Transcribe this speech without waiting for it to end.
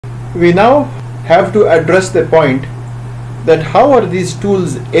We now have to address the point that how are these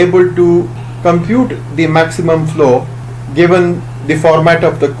tools able to compute the maximum flow given the format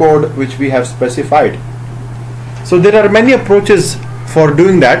of the code which we have specified. So there are many approaches for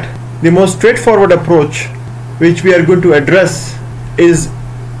doing that. The most straightforward approach which we are going to address is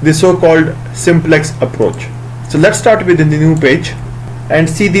the so-called simplex approach. So let's start with the new page and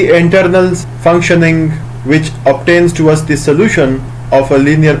see the internal functioning which obtains to us the solution of a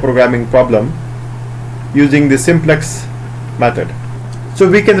linear programming problem using the simplex method. So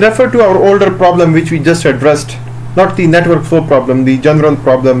we can refer to our older problem which we just addressed, not the network flow problem, the general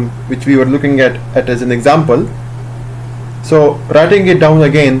problem which we were looking at as an example. So writing it down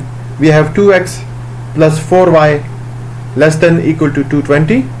again, we have 2x plus 4y less than equal to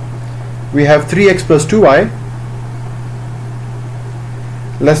 220. We have 3x plus 2y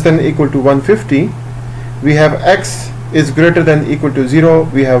less than equal to 150. We have x is greater than equal to 0.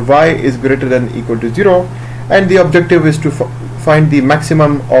 We have y is greater than equal to 0. And the objective is to find the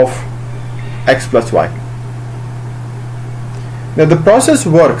maximum of x plus y. Now the process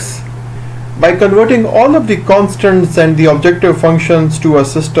works by converting all of the constants and the objective functions to a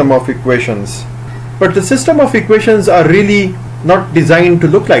system of equations. But the system of equations are really not designed to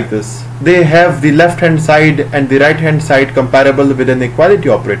look like this. They have the left hand side and the right hand side comparable with an equality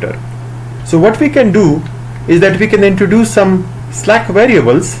operator. So what we can do is that we can introduce some slack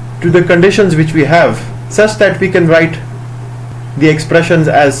variables to the conditions which we have, such that we can write the expressions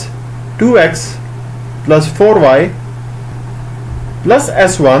as 2x plus 4y plus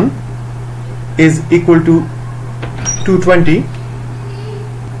s1 is equal to 220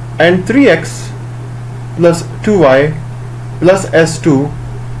 and 3x plus 2y plus s2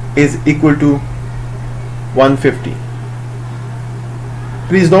 is equal to 150.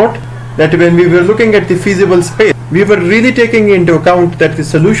 Please note that when we were looking at the feasible space, we were really taking into account that the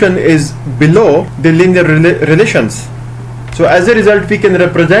solution is below the linear relations. So as a result, we can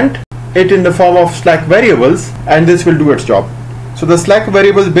represent it in the form of slack variables, and this will do its job. So the slack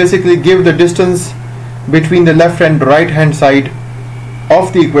variables basically give the distance between the left and right hand side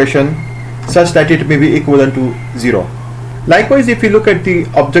of the equation such that it may be equivalent to 0. Likewise, if you look at the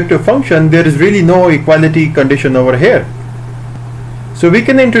objective function, there is really no equality condition over here. So we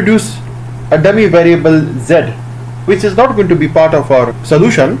can introduce a dummy variable z, which is not going to be part of our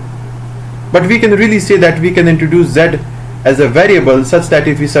solution, but we can really say that we can introduce z as a variable such that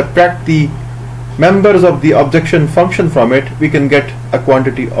if we subtract the members of the objection function from it, we can get a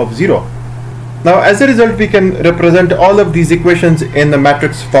quantity of 0. Now as a result, we can represent all of these equations in the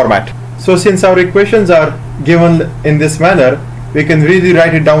matrix format. So since our equations are given in this manner, we can really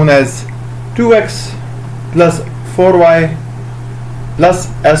write it down as 2x plus 4y plus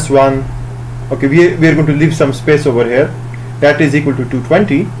s1. Okay, we are going to leave some space over here. That is equal to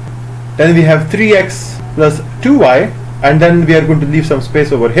 220. Then we have 3x plus 2y, and then we are going to leave some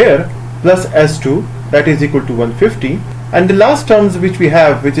space over here, plus s2, that is equal to 150. And the last terms which we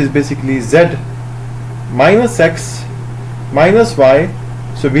have, which is basically z minus x minus y,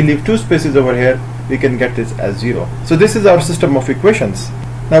 so we leave two spaces over here, we can get this as 0. So this is our system of equations.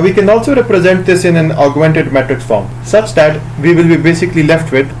 Now we can also represent this in an augmented matrix form, such that we will be basically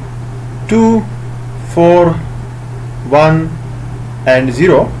left with 2, 4, 1 and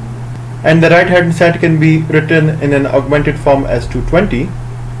 0, and the right hand side can be written in an augmented form as 220.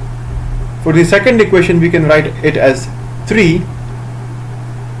 For the second equation, we can write it as 3,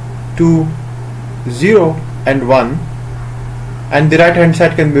 2, 0 and 1, and the right hand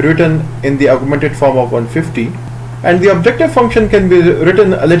side can be written in the augmented form of 150, and the objective function can be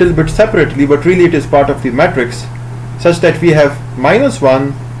written a little bit separately, but really it is part of the matrix, such that we have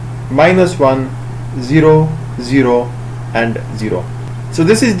 -1, -1, 0, 0 and 0. So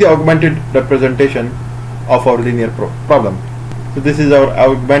this is the augmented representation of our linear problem. So this is our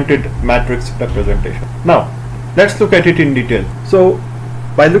augmented matrix representation. Now let's look at it in detail. So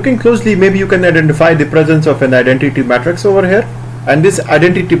by looking closely, maybe you can identify the presence of an identity matrix over here, and this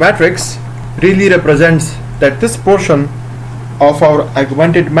identity matrix really represents that this portion of our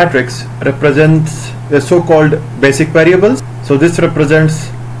augmented matrix represents the so-called basic variables. So this represents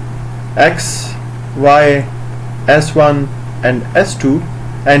x, y, s1 and s2,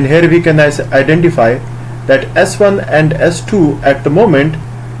 and here we can identify that s1 and s2 at the moment,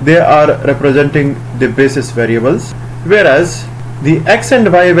 they are representing the basis variables, whereas the x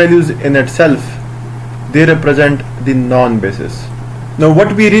and y values in itself, they represent the non-basis. Now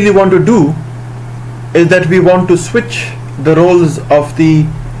what we really want to do is that we want to switch the roles of the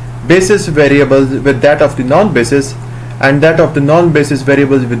basis variables with that of the non-basis, and that of the non-basis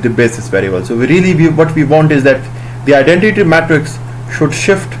variables with the basis variables. So what we want is that the identity matrix should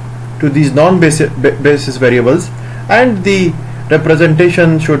shift to these non-basis variables, and the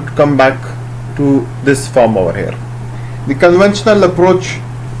representation should come back to this form over here. The conventional approach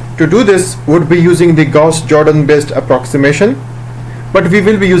to do this would be using the Gauss-Jordan based approximation, but we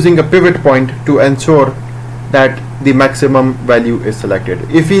will be using a pivot point to ensure that the maximum value is selected.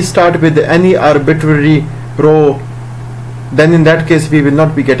 If we start with any arbitrary row, then in that case we will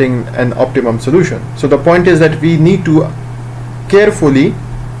not be getting an optimum solution. So the point is that we need to carefully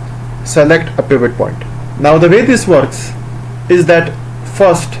select a pivot point. Now the way this works is that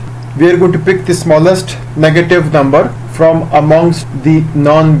first we are going to pick the smallest negative number from amongst the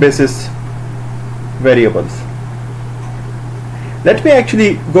non-basis variables. Let me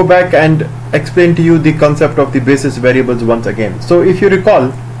actually go back and explain to you the concept of the basis variables once again. So if you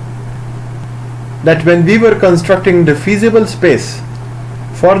recall that when we were constructing the feasible space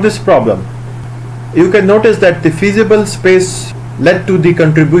for this problem, you can notice that the feasible space led to the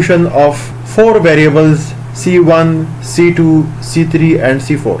contribution of 4 variables: C1, C2, C3 and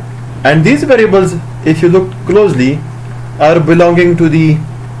C4. And these variables, if you look closely, are belonging to the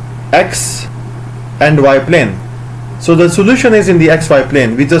X and Y plane. So the solution is in the XY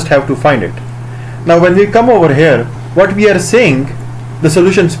plane, we just have to find it. Now when we come over here, what we are saying, the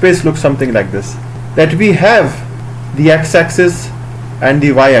solution space looks something like this. That we have the X-axis and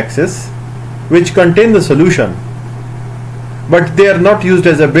the Y-axis which contain the solution, but they are not used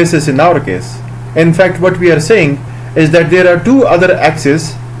as a basis in our case. In fact, what we are saying is that there are 2 other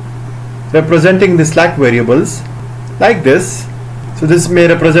axes representing the slack variables like this. So this may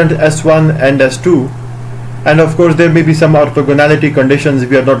represent S1 and S2, and of course there may be some orthogonality conditions.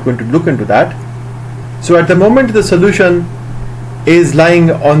 We are not going to look into that. So at the moment the solution is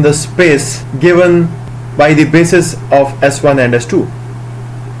lying on the space given by the basis of S1 and S2,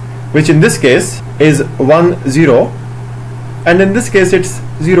 which in this case is 1, 0, and in this case it's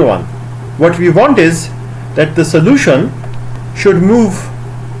 0, 1. What we want is that the solution should move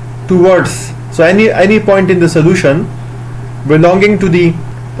towards, so any point in the solution belonging to the,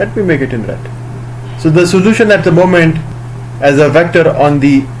 let me make it in red. So the solution at the moment as a vector on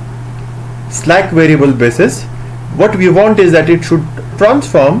the slack variable basis, what we want is that it should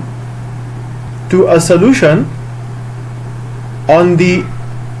transform to a solution on the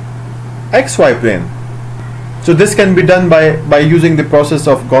XY plane. So this can be done by using the process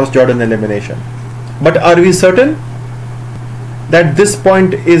of Gauss-Jordan elimination. But are we certain that this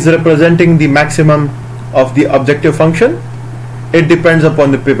point is representing the maximum of the objective function? It depends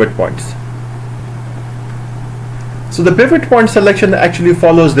upon the pivot points. So the pivot point selection actually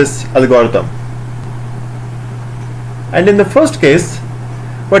follows this algorithm. And in the first case,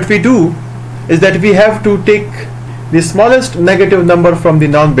 what we do is that we have to take the smallest negative number from the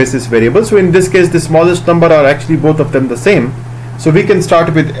non-basis variable. So in this case, the smallest number are actually both of them the same. So we can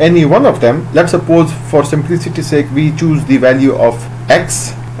start with any one of them. Let's suppose for simplicity's sake we choose the value of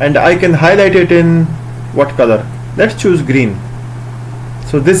X, and I can highlight it in what color? Let's choose green.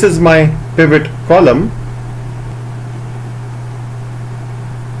 So this is my pivot column.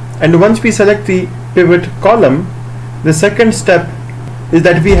 And once we select the pivot column, the second step is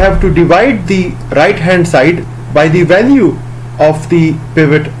that we have to divide the right hand side by the value of the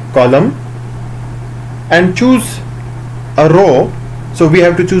pivot column and choose a row. So we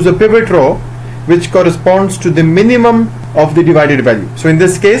have to choose a pivot row which corresponds to the minimum of the divided value. So in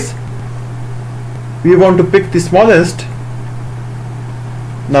this case, we want to pick the smallest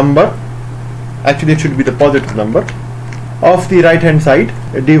number, actually it should be the positive number, of the right hand side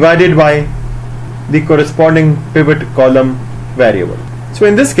divided by the corresponding pivot column variable. So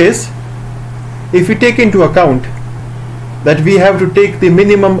in this case, if we take into account that we have to take the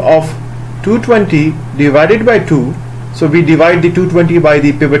minimum of 220 divided by 2, so we divide the 220 by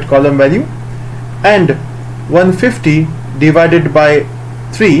the pivot column value, and 150 divided by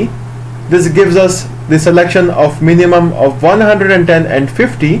 3, this gives us the selection of minimum of 110 and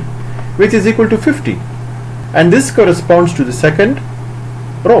 50, which is equal to 50, and this corresponds to the second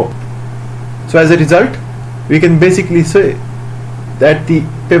row. So as a result, we can basically say that the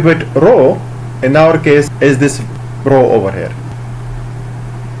pivot row in our case is this row over here,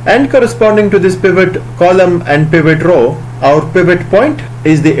 and corresponding to this pivot column and pivot row, our pivot point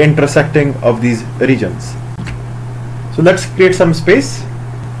is the intersecting of these regions. So let's create some space,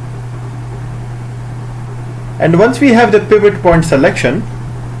 and once we have the pivot point selection,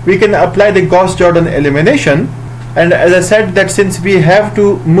 we can apply the Gauss-Jordan elimination. And as I said, that since we have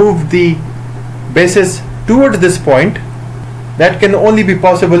to move the basis towards this point, that can only be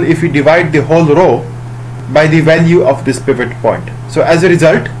possible if we divide the whole row by the value of this pivot point. So as a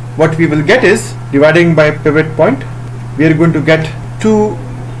result, what we will get is, dividing by pivot point, we are going to get 2,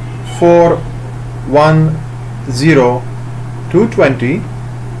 4 1 0 220,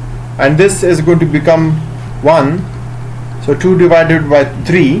 and this is going to become 1. So 2 divided by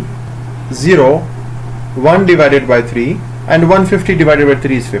 3 0, 1 divided by 3, and 150 divided by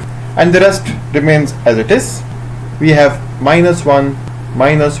 3 is 50, and the rest remains as it is. We have -1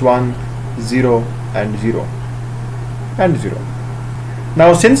 -1 0 and 0 and 0.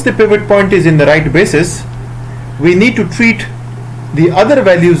 Now since the pivot point is in the right basis, we need to treat the other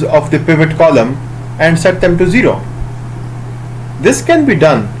values of the pivot column and set them to 0. This can be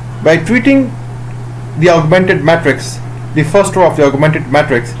done by treating the augmented matrix, the first row of the augmented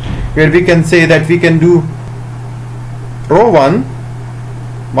matrix, where we can say that we can do row 1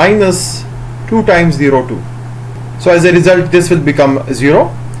 minus 2 times the row 2. So as a result, this will become 0,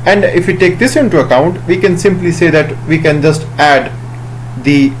 and if we take this into account, we can simply say that we can just add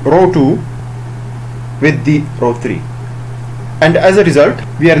the row 2 with the row 3, and as a result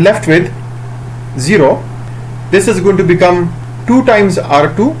we are left with 0. This is going to become 2 times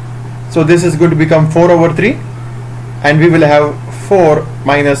R2, so this is going to become 4 over 3, and we will have 4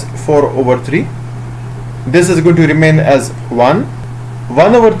 minus 4 over 3. This is going to remain as 1.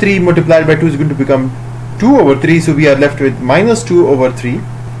 1 over 3 multiplied by 2 is going to become 2 over 3, so we are left with minus 2 over 3,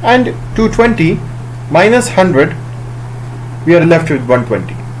 and 220 minus 100, we are left with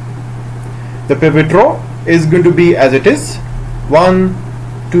 120. The pivot row is going to be as it is: 1,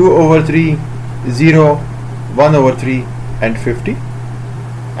 2 over 3, 0, 1 over 3, and 50.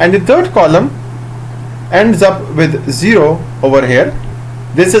 And the third column ends up with 0 over here.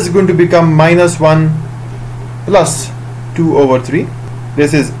 This is going to become -1 plus 2 over 3.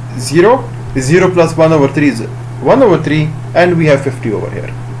 This is 0. 0 plus 1 over 3 is 1 over 3, and we have 50 over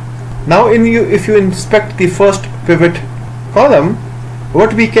here. Now if you inspect the first pivot column,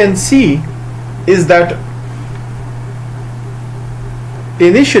 what we can see is that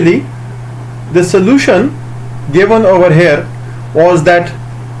initially the solution given over here was that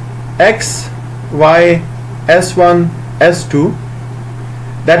x, y, s1, s2,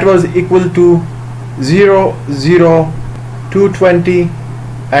 that was equal to 0, 0, 220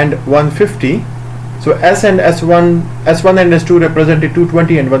 and 150. So s and s1 and s2 represented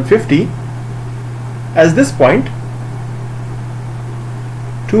 220 and 150. As this point,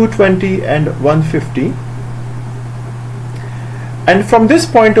 220 and 150, and from this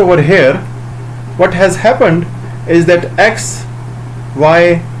point over here, what has happened is that x,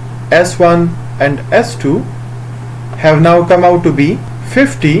 y, s1 and s2 have now come out to be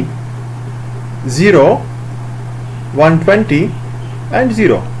 50, 0, 120 and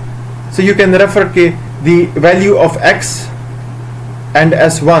 0. So you can refer the value of x and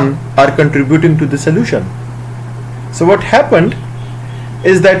s1 are contributing to the solution. So what happened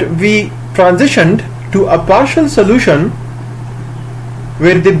is that we transitioned to a partial solution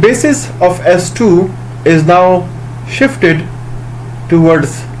where the basis of s2 is now shifted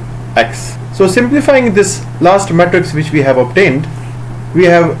towards x. So simplifying this last matrix which we have obtained, we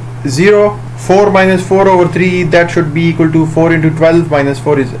have 0, 4 minus 4 over 3, that should be equal to 4 into 12 minus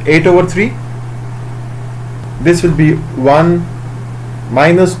 4 is 8 over 3. This will be 1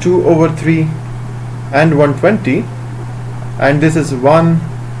 minus 2 over 3 and 120, and this is 1,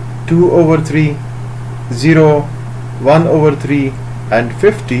 2 over 3, 0, 1 over 3 and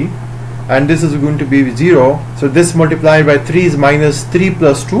 50, and this is going to be 0. So this multiplied by 3 is minus 3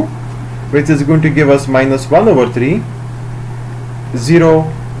 plus 2, which is going to give us minus 1 over 3,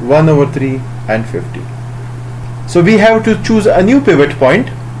 0, 1 over 3 and 50. So we have to choose a new pivot point,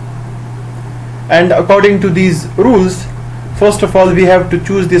 and according to these rules, first of all we have to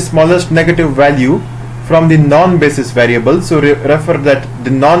choose the smallest negative value from the non-basis variables. So refer that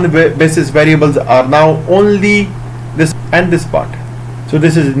the non-basis variables are now only this and this part. So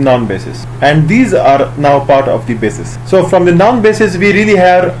this is non-basis, and these are now part of the basis. So from the non-basis we really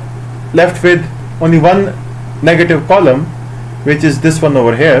are left with only one negative column, which is this one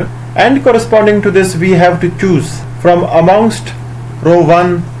over here, and corresponding to this we have to choose from amongst row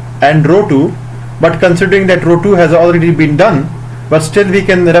 1 and row 2, but considering that row 2 has already been done, but still we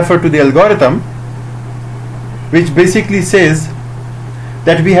can refer to the algorithm, which basically says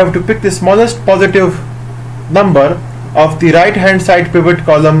that we have to pick the smallest positive number of the right hand side pivot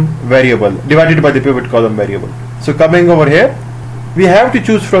column variable divided by the pivot column variable. So coming over here, we have to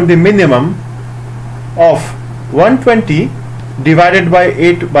choose from the minimum of 120 divided by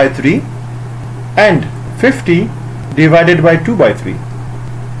 8 by 3 and 50 divided by 2 by 3.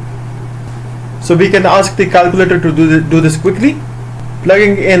 So we can ask the calculator to do this quickly,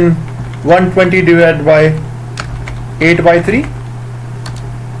 plugging in 120 divided by 8 by 3,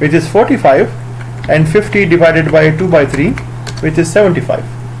 which is 45, and 50 divided by 2 by 3, which is 75.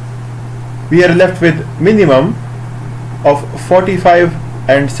 we are left with minimum of 45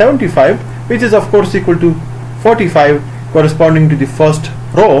 and 75, which is of course equal to 45 corresponding to the first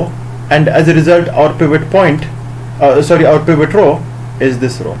row, and as a result our pivot point our pivot row is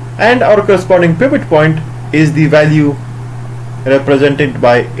this row, and our corresponding pivot point is the value represented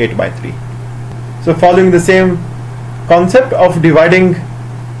by 8 by 3. So following the same concept of dividing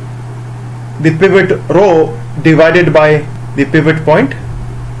the pivot row divided by the pivot point,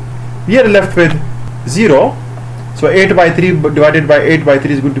 we are left with 0. So 8 by 3 divided by 8 by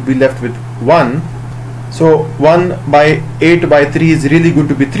 3 is going to be left with 1. So 1 by 8 by 3 is really going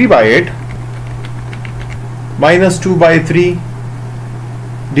to be 3 by 8, minus 2 by 3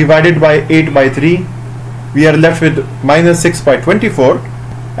 divided by 8 by 3, we are left with minus 6 by 24,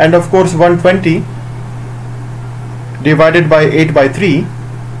 and of course 120 divided by 8 by 3,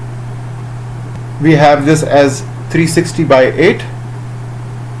 we have this as 360 by 8,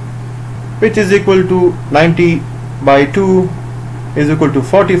 which is equal to 90 by 2 is equal to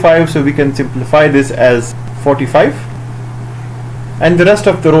 45. So we can simplify this as 45, and the rest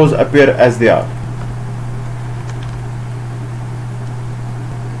of the rows appear as they are.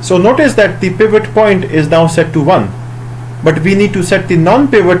 So notice that the pivot point is now set to 1, but we need to set the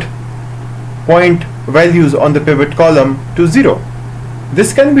non-pivot point values on the pivot column to 0.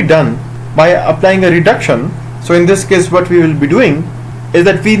 This can be done by applying a reduction. So in this case what we will be doing is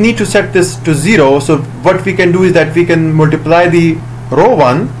that we need to set this to 0. So what we can do is that we can multiply the row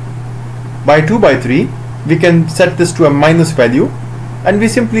 1 by 2 by 3, we can set this to a minus value, and we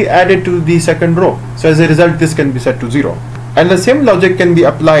simply add it to the second row. So as a result this can be set to 0. And the same logic can be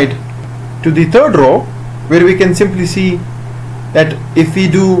applied to the third row, where we can simply see that if we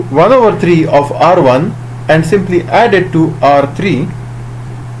do 1 over 3 of R1 and simply add it to R3,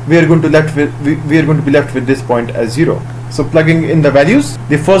 we are going to be left with this point as 0. So plugging in the values,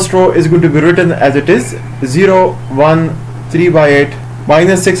 the first row is going to be written as it is, 0, 1, 3 by 8,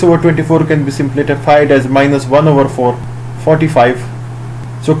 minus 6 over 24 can be simplified as minus 1 over 4,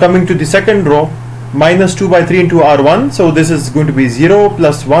 45. So coming to the second row, minus 2 by 3 into R1, so this is going to be 0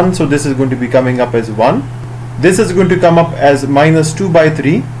 plus 1, so this is going to be coming up as 1. This is going to come up as minus 2 by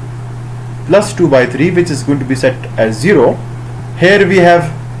 3 plus 2 by 3, which is going to be set as 0. Here we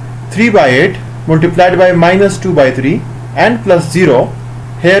have 3 by 8 multiplied by minus 2 by 3 and plus 0.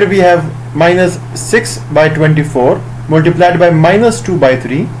 Here we have minus 6 by 24 multiplied by minus 2 by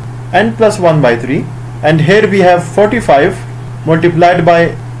 3 and plus 1 by 3, and here we have 45 multiplied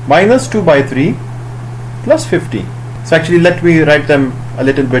by minus 2 by 3 plus 50. So actually let me write them a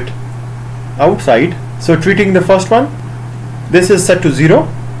little bit outside. So treating the first one, this is set to 0.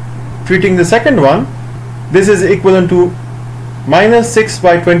 Treating the second one, this is equivalent to minus 6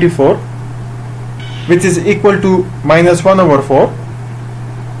 by 24, which is equal to minus 1 over 4.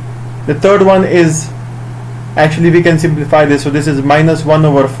 The third one is, actually we can simplify this, so this is minus 1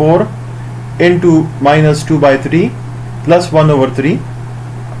 over 4 into minus 2 by 3 plus 1 over 3.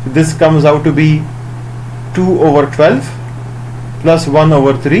 So this comes out to be 2 over 12 plus 1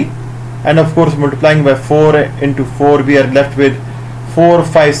 over 3, and of course multiplying by 4 into 4, we are left with 4,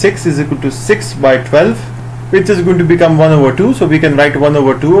 5, 6 is equal to 6 by 12, which is going to become 1 over 2, so we can write 1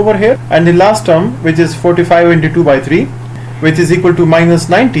 over 2 over here, and the last term, which is 45 into 2 by 3, which is equal to minus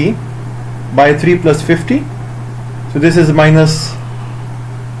 90 by 3 plus 50. So this is minus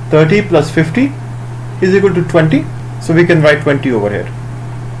 30 plus 50 is equal to 20, so we can write 20 over here.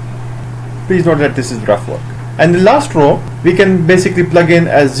 Please note that this is rough work. And the last row we can basically plug in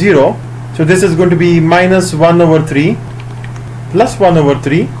as 0. So this is going to be minus 1 over 3 plus 1 over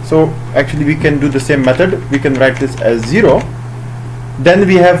 3. So actually we can do the same method. We can write this as 0. Then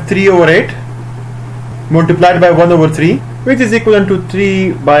we have 3 over 8 multiplied by 1 over 3, which is equivalent to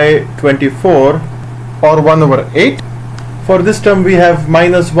 3 by 24 or 1 over 8. For this term we have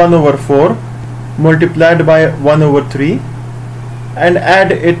minus 1 over 4 multiplied by 1 over 3 and add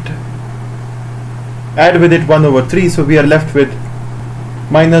with it 1 over 3, so we are left with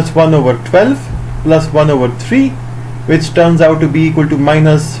minus 1 over 12 plus 1 over 3, which turns out to be equal to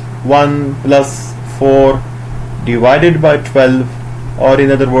minus 1 plus 4 divided by 12, or in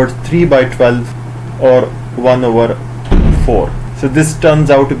other words 3 by 12 or 1 over 4. So this turns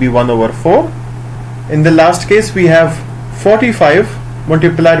out to be 1 over 4. In the last case we have 45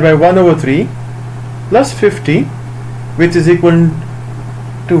 multiplied by 1 over 3 plus 50, which is equal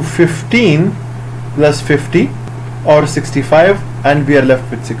to 15 plus 50 or 65, and we are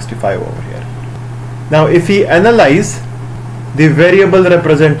left with 65 over here. Now if we analyze the variable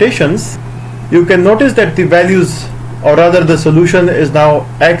representations, you can notice that the values, or rather the solution, is now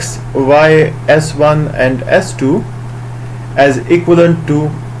x, y, s1 and s2 as equivalent to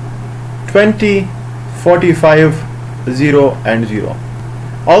 20, 45, 0 and 0.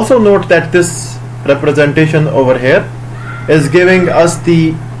 Also note that this representation over here is giving us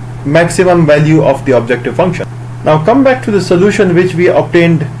the maximum value of the objective function. Now come back to the solution which we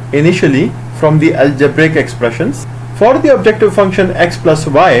obtained initially from the algebraic expressions. For the objective function x plus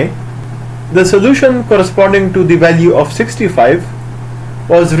y, the solution corresponding to the value of 65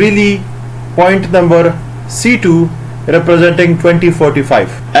 was really point number C2 representing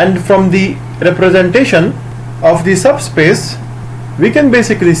 2045, and from the representation of the subspace we can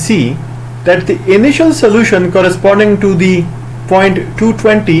basically see that the initial solution corresponding to the point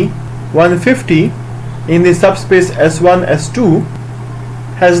 220, 150 in the subspace S1, S2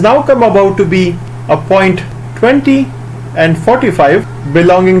 has now come about to be a point 20 and 45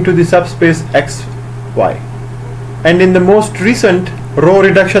 belonging to the subspace X, Y. And in the most recent row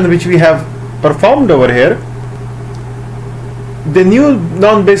reduction which we have performed over here, the new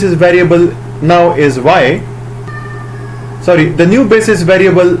non-basis variable now is y. Sorry, the new basis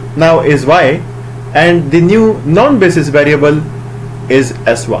variable now is y, and the new non-basis variable is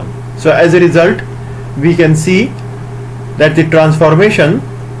S1. So as a result, we can see that the transformation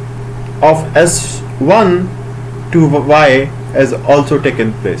of S1 to y has also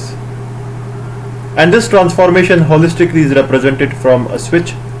taken place, and this transformation holistically is represented from a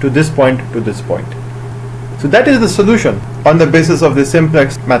switch to this point to this point. So that is the solution on the basis of the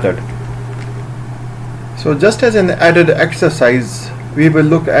simplex method. So just as an added exercise, we will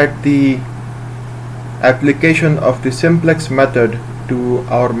look at the application of the simplex method to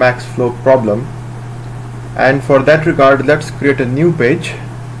our max flow problem, and for that regard let's create a new page.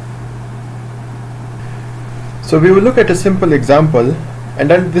 So we will look at a simple example, and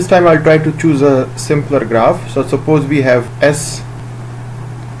then this time I'll try to choose a simpler graph. So suppose we have S,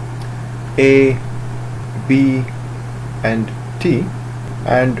 A, B and T,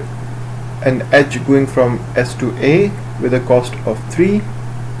 and an edge going from S to A with a cost of 3,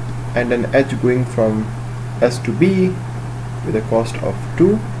 and an edge going from S to B with a cost of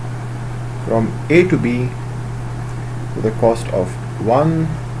 2, from A to B with a cost of 1,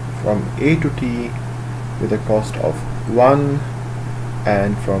 from A to T with a cost of 1,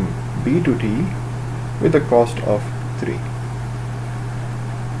 and from B to T with a cost of 3.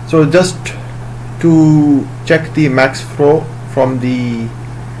 So just to check the max flow from the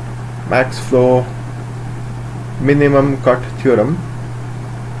max flow minimum cut theorem,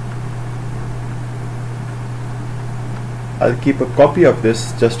 I'll keep a copy of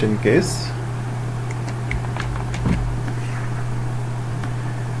this just in case.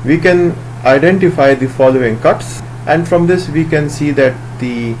 We can identify the following cuts, and from this we can see that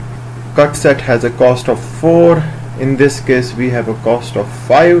the cut set has a cost of 4. In this case we have a cost of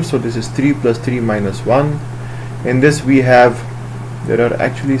 5, so this is 3 plus 3 minus 1. In this we have, there are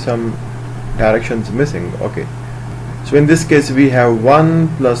actually some directions missing. Okay, so in this case we have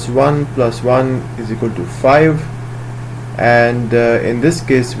 1 plus 1 plus 1 is equal to 5, and in this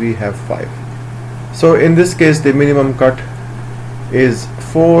case we have 5. So in this case the minimum cut is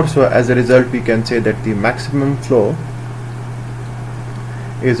 4, so as a result we can say that the maximum flow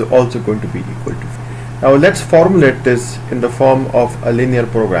is also going to be equal to 4. Now let's formulate this in the form of a linear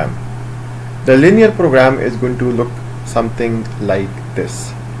program. The linear program is going to look something like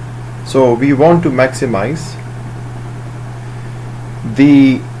this. So we want to maximize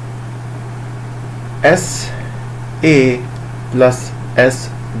the SA plus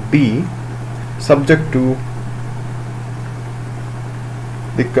SB subject to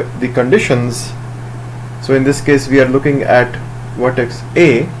the conditions. So in this case we are looking at vertex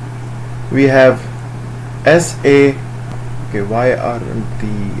A. We have SA, okay, why aren't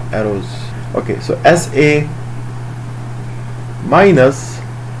the arrows? Okay, so SA minus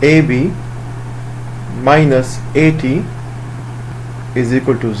AB minus AT is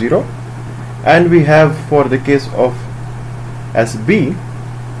equal to 0, and we have, for the case of SB,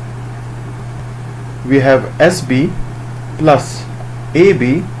 we have SB plus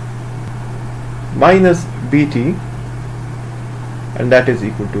AB minus BT, and that is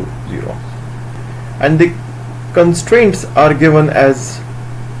equal to 0. And the constraints are given as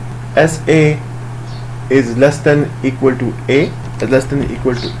SA is less than equal to A, less than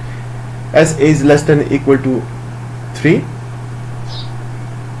equal to SA is less than equal to 3,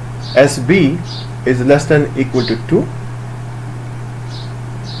 SB is less than equal to 2,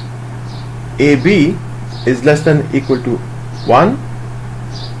 AB is less than equal to 1,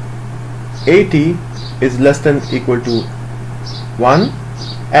 AT is less than equal to 1,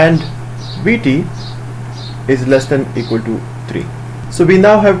 and BT is less than equal to 3. So we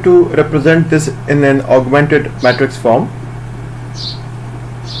now have to represent this in an augmented matrix form.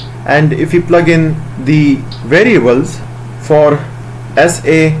 and if we plug in the variables for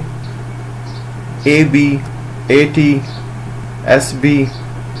SA, AB, AT, SB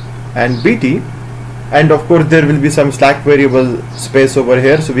and BT, and of course there will be some slack variable space over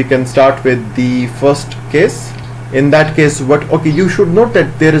here, so we can start with the first case. In that case, you should note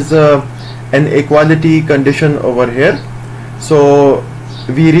that there is an equality condition over here, so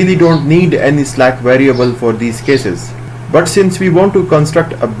we really don't need any slack variable for these cases. But since we want to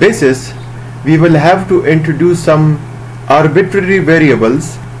construct a basis, we will have to introduce some arbitrary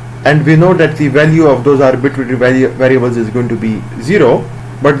variables, and we know that the value of those arbitrary variables is going to be 0,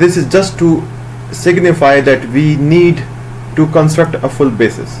 but this is just to signify that we need to construct a full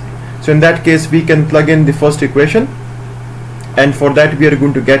basis. So in that case, we can plug in the first equation, and for that we are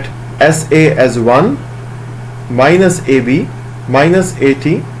going to get SA as 1 minus AB minus AT,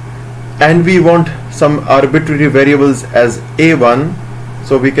 and we want some arbitrary variables as A1,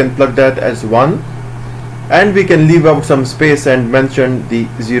 so we can plug that as 1, and we can leave out some space and mention the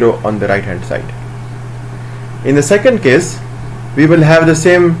 0 on the right hand side. In the second case, we will have the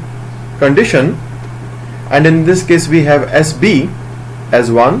same condition, and in this case we have SB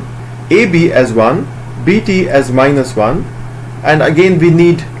as 1, AB as 1, BT as minus 1, and again we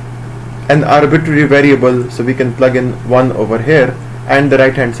need an arbitrary variable, so we can plug in 1 over here, and the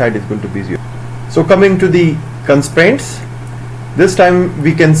right hand side is going to be 0. So coming to the constraints, this time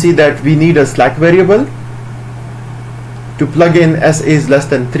we can see that we need a slack variable. To plug in SA is less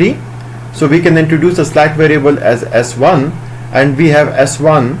than 3, so we can introduce a slack variable as S1, and we have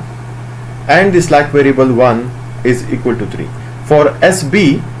S1 and the slack variable 1 is equal to 3. For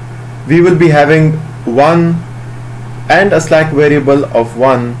SB, we will be having 1 and a slack variable of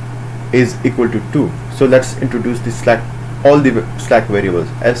 1 is equal to 2. So let's introduce the all the slack variables,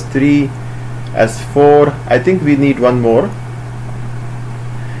 S3, S4, I think we need one more.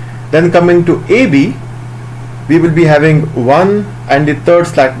 Then coming to AB, we will be having 1 and the third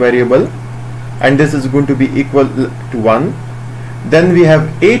slack variable, and this is going to be equal to 1. Then we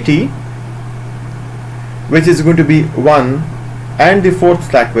have AT, which is going to be 1 and the fourth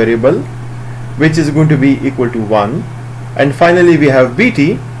slack variable, which is going to be equal to 1. And finally we have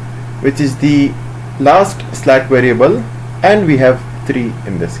BT, which is the last slack variable, and we have 3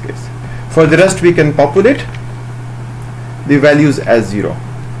 in this case. For the rest, we can populate the values as 0.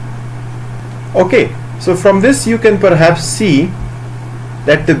 Okay, so from this you can perhaps see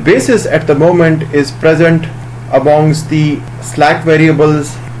that the basis at the moment is present amongst the slack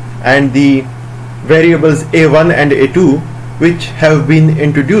variables and the variables A1 and A2, which have been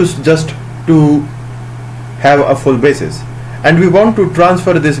introduced just to have a full basis, and we want to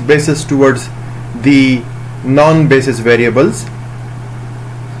transfer this basis towards the non-basis variables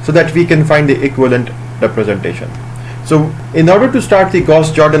so that we can find the equivalent representation. So in order to start the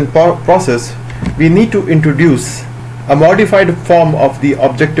Gauss-Jordan process, we need to introduce a modified form of the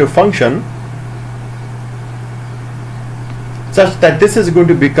objective function such that this is going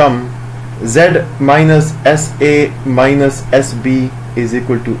to become Z minus SA minus SB is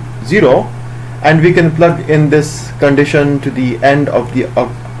equal to 0, and we can plug in this condition to the end of the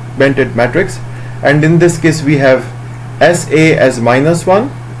augmented matrix, and in this case we have SA as minus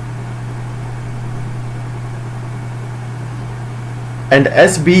 1 and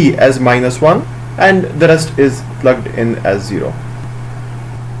SB as minus 1, and the rest is plugged in as 0.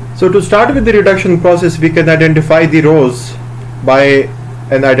 So to start with the reduction process, we can identify the rows by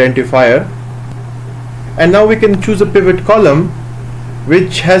an identifier, and now we can choose a pivot column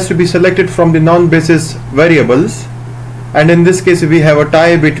which has to be selected from the non-basis variables, and in this case we have a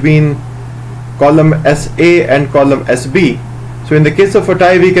tie between column SA and column SB. So in the case of a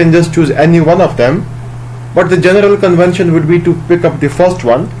tie, we can just choose any one of them, but the general convention would be to pick up the first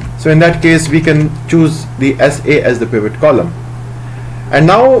one. So in that case we can choose the SA as the pivot column. And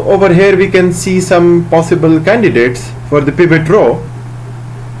now over here we can see some possible candidates for the pivot row,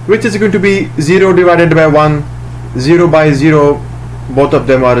 which is going to be 0 divided by 1, 0 by 0, both of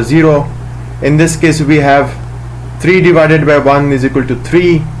them are 0. In this case we have 3 divided by 1 is equal to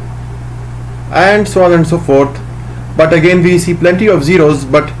 3, and so on and so forth. But again we see plenty of zeros,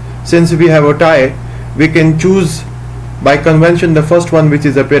 but since we have a tie, we can choose by convention the first one which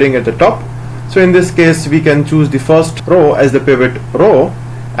is appearing at the top. So in this case we can choose the first row as the pivot row,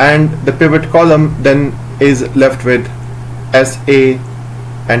 and the pivot column then is left with SA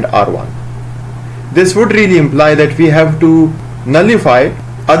and R1. This would really imply that we have to nullify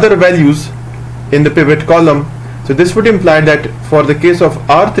other values in the pivot column. So this would imply that for the case of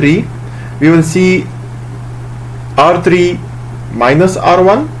R3, we will see R3 minus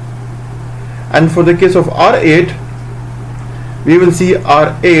R1, and for the case of R8, we will see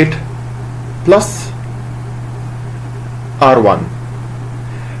R8 plus R1,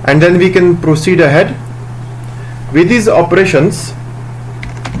 and then we can proceed ahead with these operations.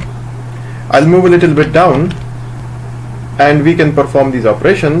 I'll move a little bit down and we can perform these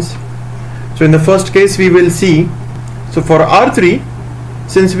operations. So in the first case we will see, so for R3,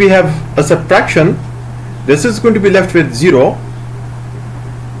 since we have a subtraction, this is going to be left with 0,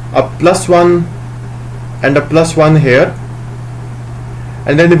 a +1 and a +1 here,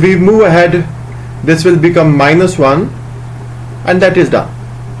 and then if we move ahead this will become -1, and that is done.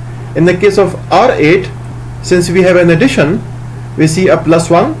 In the case of R8, since we have an addition, we see a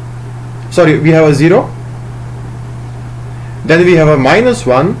 +1, sorry, we have a 0, then we have a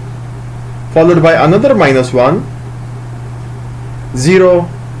 -1 followed by another -1, 0,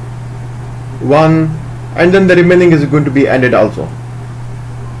 1, and then the remaining is going to be ANDed also.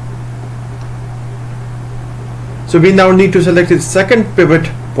 So we now need to select its second pivot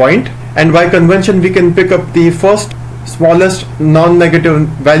point, and by convention we can pick up the first smallest non-negative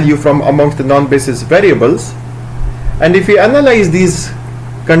value from amongst the non-basis variables. And if we analyze these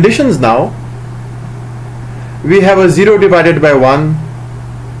conditions now, we have a 0 divided by 1,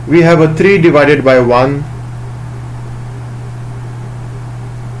 we have a 3 divided by 1,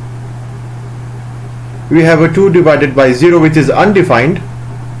 we have a 2 divided by 0 which is undefined,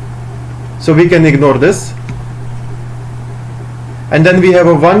 so we can ignore this, and then we have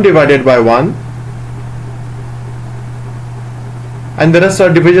a 1 divided by 1, and the rest are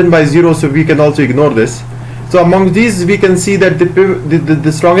division by 0, so we can also ignore this. So among these we can see that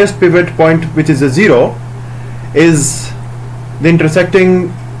the strongest pivot point, which is a 0, is the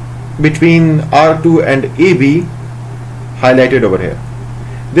intersecting between R2 and AB, highlighted over here.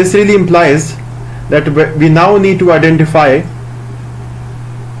 This really implies that we now need to identify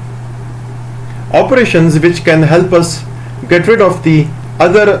operations which can help us get rid of the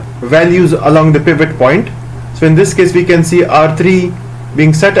other values along the pivot point. So in this case we can see R3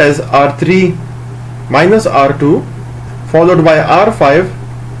 being set as R3 minus R2 followed by R5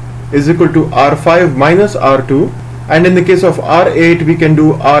 is equal to R5 minus R2, and in the case of R8 we can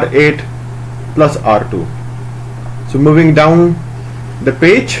do R8 plus R2. So moving down the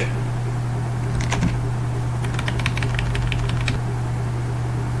page,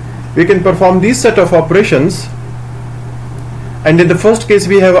 we can perform these set of operations, and in the first case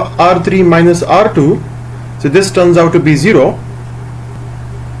we have R3 minus R2, so this turns out to be 0.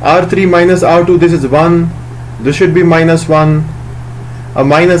 R3 minus R2, this is 1, this should be -1, a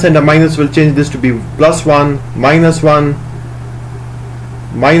minus and a minus will change this to be +1, -1,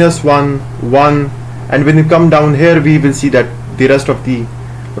 -1, 1, and when you come down here we will see that the rest of the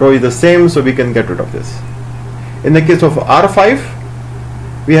row is the same, so we can get rid of this. In the case of R5,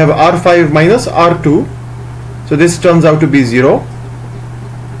 we have R5 minus R2, so this turns out to be 0.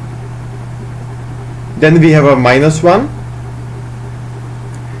 Then we have a -1,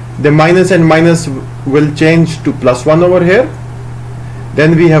 the minus and minus will change to +1 over here,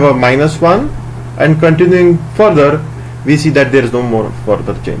 then we have a -1, and continuing further we see that there is no more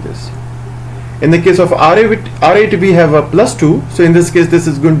further changes. In the case of R8 we have a +2, so in this case this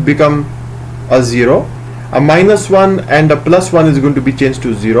is going to become a 0, a -1 and a +1 is going to be changed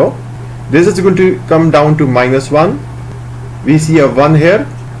to 0, this is going to come down to -1, we see a 1 here,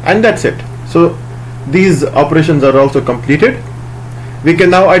 and that's it. So these operations are also completed. We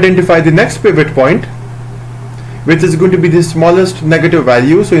can now identify the next pivot point, which is going to be the smallest negative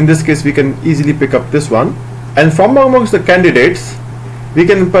value, so in this case we can easily pick up this one, and from amongst the candidates we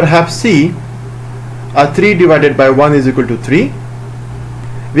can perhaps see a 3 divided by 1 is equal to 3.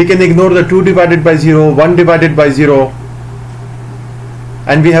 We can ignore the 2 divided by 0, 1 divided by 0,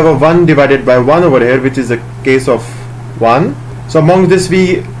 and we have a 1 divided by 1 over here, which is a case of 1. So among this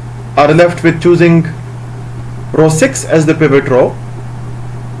we are left with choosing row 6 as the pivot row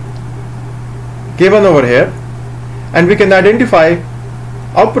given over here, and we can identify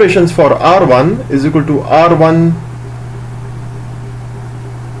operations for R1 is equal to R1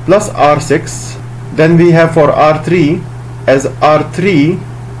 plus R6, then we have for R3 as R3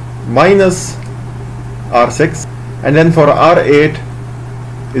 minus R6, and then for R8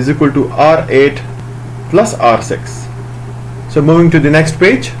 is equal to R8 plus R6. So moving to the next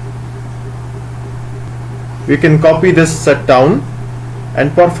page, we can copy this set down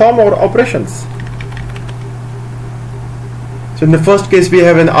and perform our operations. So in the first case we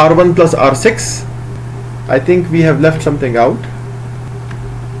have an R1 plus R6. I think we have left something out.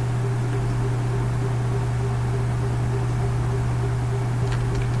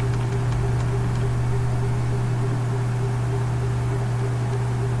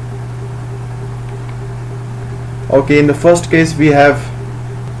 Okay, in the first case we have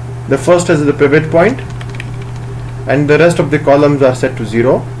the first as the pivot point and the rest of the columns are set to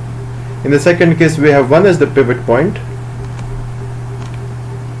 0. In the second case we have 1 as the pivot point.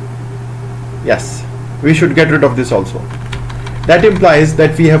 Yes, we should get rid of this also. That implies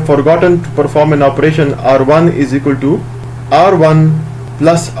that we have forgotten to perform an operation R1 is equal to R1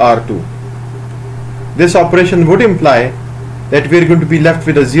 plus R2. This operation would imply that we are going to be left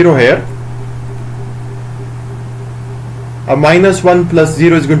with a 0 here. A minus 1 plus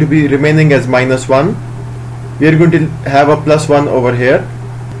 0 is going to be remaining as minus 1. We are going to have a plus 1 over here.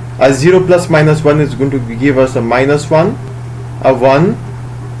 A 0 plus minus 1 is going to give us a minus 1, a 1,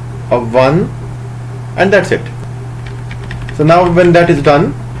 a 1, and that's it. So now when that is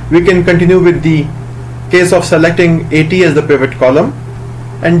done, we can continue with the case of selecting AT as the pivot column,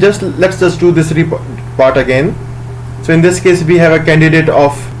 and let's just do this part again. So in this case we have a candidate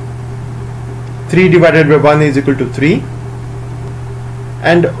of 3 divided by 1 is equal to 3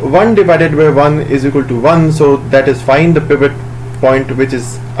 and 1 divided by 1 is equal to 1, so that is fine. The pivot point which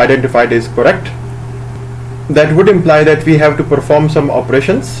is identified is correct. That would imply that we have to perform some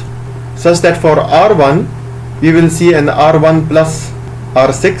operations such that for R1 we will see an R1 plus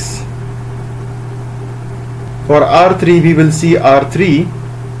R6. For R3 we will see R3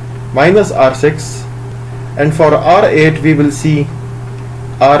 minus R6, and for R8 we will see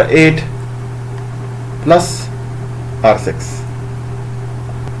R8 plus R6.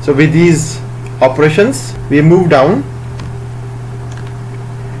 So with these operations we move down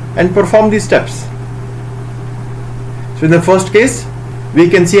and perform these steps. So in the first case we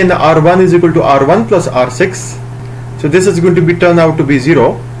can see an R1 is equal to R1 plus R6. So this is going to be turn out to be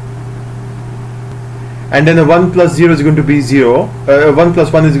 0, and then a 1 plus 0 is going to be 0. 1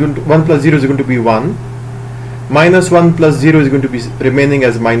 plus 1 is going to 1 plus 0 is going to be 1. Minus 1 plus 0 is going to be remaining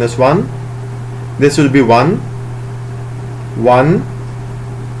as minus 1. This will be 1, 1.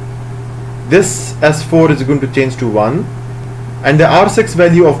 This S4 is going to change to 1, and the R6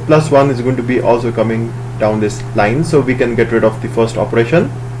 value of plus 1 is going to be also coming down this line, so we can get rid of the first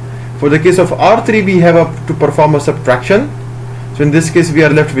operation. For the case of R3 we have to perform a subtraction, so in this case we are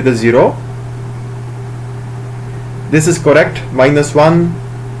left with a 0. This is correct. Minus 1,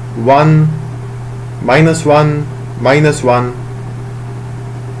 1, minus 1, minus 1.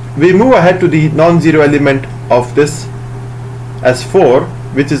 We move ahead to the non-zero element of this S4,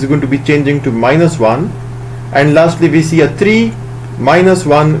 which is going to be changing to minus 1, and lastly we see a 3 minus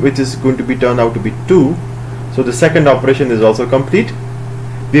 1 which is going to be turned out to be 2. So the second operation is also complete.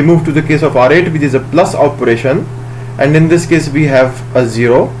 We move to the case of R8, which is a plus operation, and in this case we have a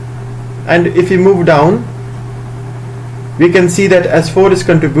 0, and if we move down we can see that S4 is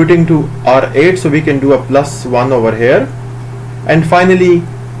contributing to R8, so we can do a plus 1 over here, and finally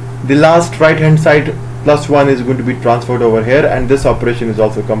the last right hand side plus 1 is going to be transferred over here, and this operation is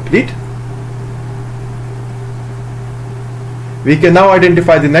also complete. We can now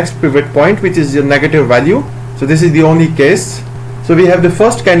identify the next pivot point, which is a negative value. So this is the only case. So we have the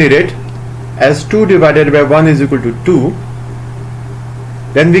first candidate as 2 divided by 1 is equal to 2.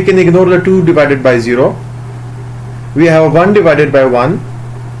 Then we can ignore the 2 divided by 0. We have 1 divided by 1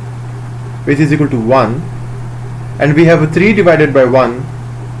 which is equal to 1, and we have a 3 divided by 1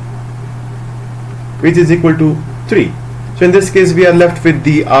 which is equal to 3. So in this case we are left with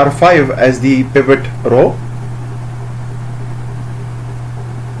the R5 as the pivot row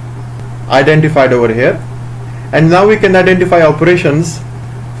identified over here. And now we can identify operations.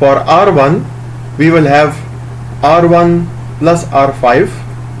 For R1 we will have R1 plus R5.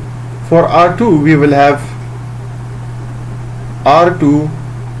 For R2 we will have R2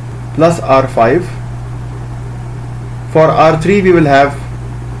 plus R5. For R3 we will have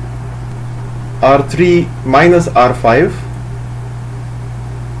R3 minus R5.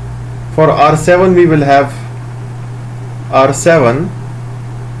 For R7 we will have R7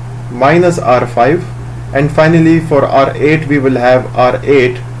 minus R5, and finally for R8 we will have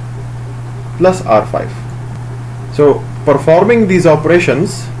R8 plus R5. So performing these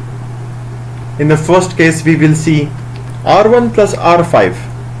operations, in the first case we will see R1 plus R5.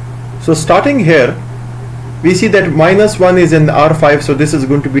 So starting here we see that minus 1 is in R5, so this is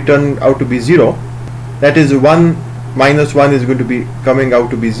going to be turned out to be 0. That is 1 minus 1 is going to be coming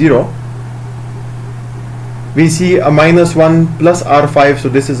out to be 0. We see a minus 1 plus R5, so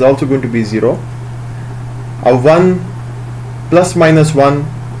this is also going to be 0. A 1 plus minus 1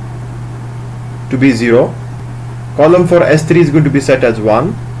 to be 0. Column for S3 is going to be set as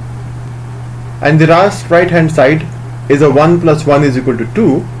 1. And the last right hand side is a 1 plus 1 is equal to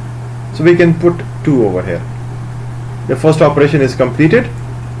 2. So we can put 2 over here. The first operation is completed.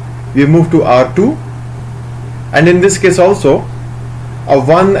 We move to R2. and in this case also a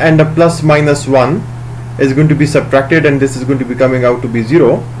 1 and a plus minus 1 is going to be subtracted, and this is going to be coming out to be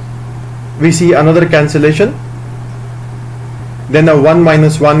 0. We see another cancellation, then a 1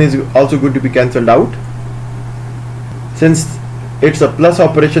 minus 1 is also going to be cancelled out. Since it's a plus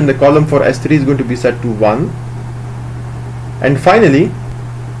operation, the column for S3 is going to be set to 1. And finally,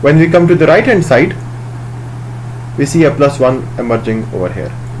 when we come to the right hand side, we see a plus 1 emerging over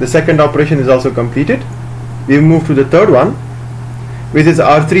here. The second operation is also completed. We move to the third one, which is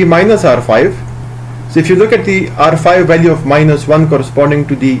R3 minus R5. So if you look at the R5 value of minus 1 corresponding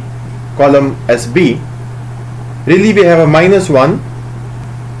to the column SB, really we have a minus 1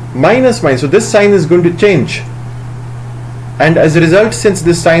 minus minus, so this sign is going to change, and as a result, since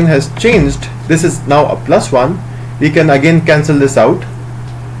this sign has changed, this is now a plus 1. We can again cancel this out,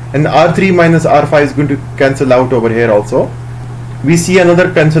 and R3 minus R5 is going to cancel out over here also. We see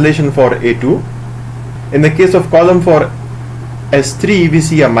another cancellation for A2. In the case of column for S3, we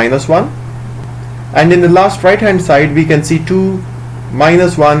see a minus 1, and in the last right hand side we can see 2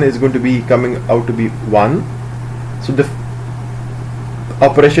 minus 1 is going to be coming out to be 1. So the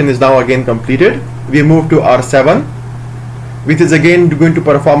operation is now again completed. We move to R7, which is again going to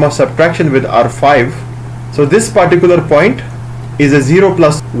perform a subtraction with R5. So this particular point is a 0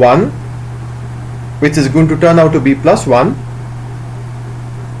 plus 1, which is going to turn out to be plus 1.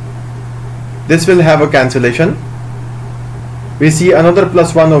 This will have a cancellation. We see another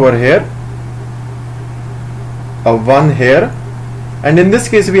plus 1 over here, a 1 here, and in this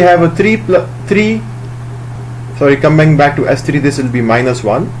case we have a 3, coming back to S3, this will be minus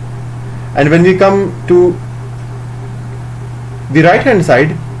 1. And when we come to the right hand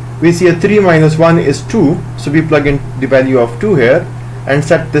side, we see a 3 minus 1 is 2, so we plug in the value of 2 here and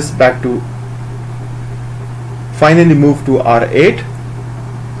set this back to finally move to R8,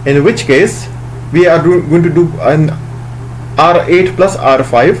 in which case we are going to do an R8 plus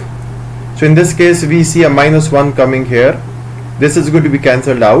R5. So in this case we see a minus 1 coming here. This is going to be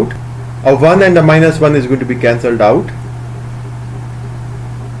cancelled out. A 1 and a minus 1 is going to be cancelled out.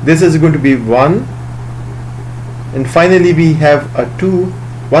 This is going to be 1, and finally we have a 2,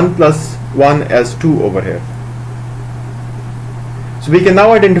 1 plus 1 as 2 over here. So we can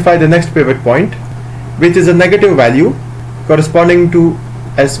now identify the next pivot point, which is a negative value corresponding to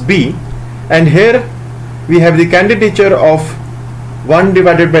SB, and here we have the candidature of 1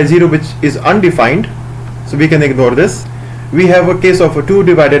 divided by 0, which is undefined, so we can ignore this. We have a case of a 2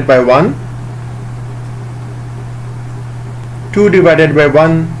 divided by 1, 2 divided by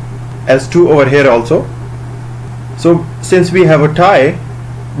 1 as 2 over here also. So since we have a tie,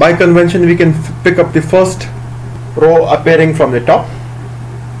 by convention we can pick up the first row appearing from the top,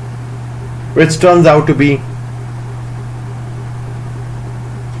 which turns out to be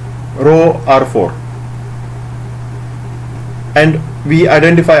row R4, and we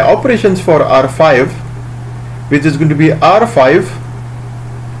identify operations for R5, which is going to be R5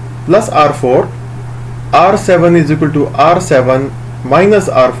 plus R4. R7 is equal to R7 minus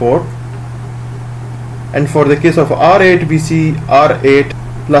R4, and for the case of R8 we see R8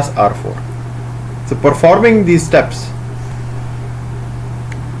 plus R4. So performing these steps,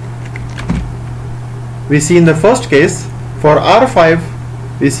 we see in the first case for R5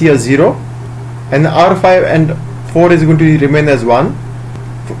 we see a 0, and R5 and 4 is going to remain as 1.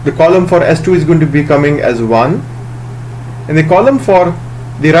 The column for S2 is going to be coming as 1, and the column for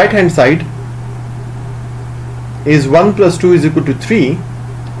the right hand side is 1 plus 2 is equal to 3.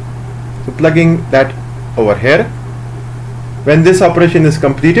 So plugging that over here, when this operation is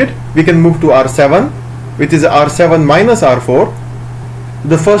completed, we can move to R7, which is R7 minus R4.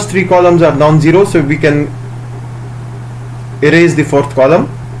 The first 3 columns are non-zero, so we can erase the fourth column.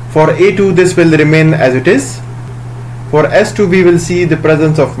 For A2 this will remain as it is. For S2 we will see the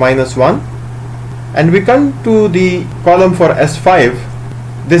presence of minus 1, and we come to the column for S5.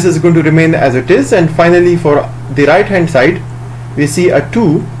 This is going to remain as it is, and finally for the right hand side we see a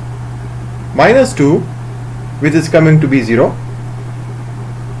 2 minus 2, which is coming to be 0.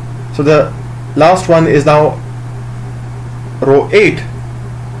 So the last one is now row 8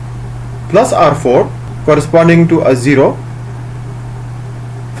 plus R4 corresponding to a 0.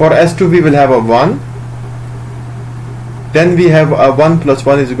 For S2 we will have a 1, then we have a 1 plus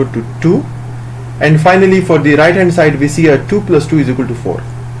 1 is equal to 2, and finally for the right hand side we see a 2 plus 2 is equal to 4.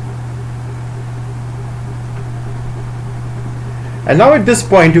 And now at this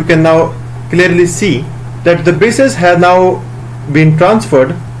point you can now clearly see that the bases have now been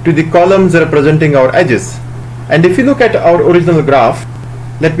transferred to the columns representing our edges. And if you look at our original graph,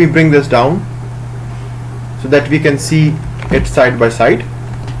 let me bring this down so that we can see it side by side.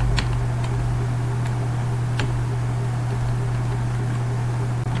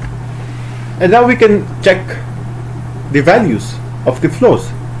 And now we can check the values of the flows.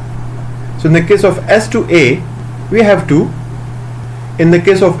 So in the case of S to A, we have 2. In the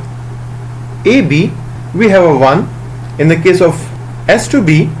case of AB, we have a 1. In the case of S to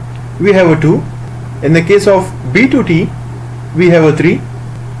B, we have a 2. In the case of B to T, we have a 3.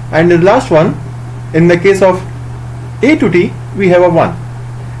 And the last one, in the case of A to T, we have a 1.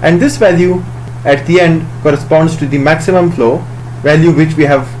 And this value at the end corresponds to the maximum flow value which we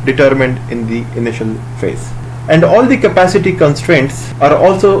have determined in the initial phase. And all the capacity constraints are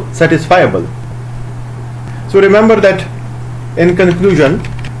also satisfiable. So remember that in conclusion,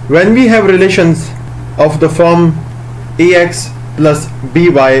 when we have relations of the form AX plus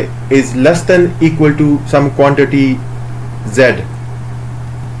BY is less than equal to some quantity Z,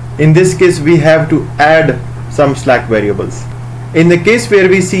 in this case we have to add some slack variables. In the case where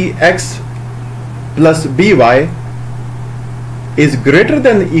we see X plus BY is greater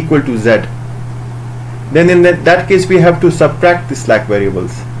than equal to Z, then in that case we have to subtract the slack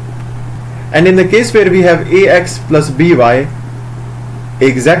variables. And in the case where we have AX plus BY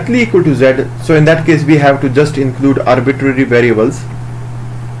exactly equal to Z, so in that case we have to just include arbitrary variables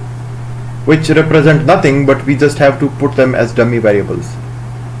which represent nothing, but we just have to put them as dummy variables.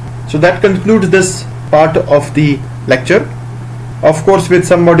 So that concludes this part of the lecture. Of course, with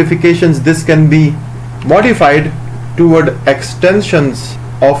some modifications, this can be modified toward extensions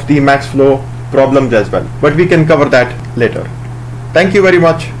of the max flow problems as well, but we can cover that later. Thank you very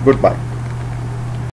much. Goodbye.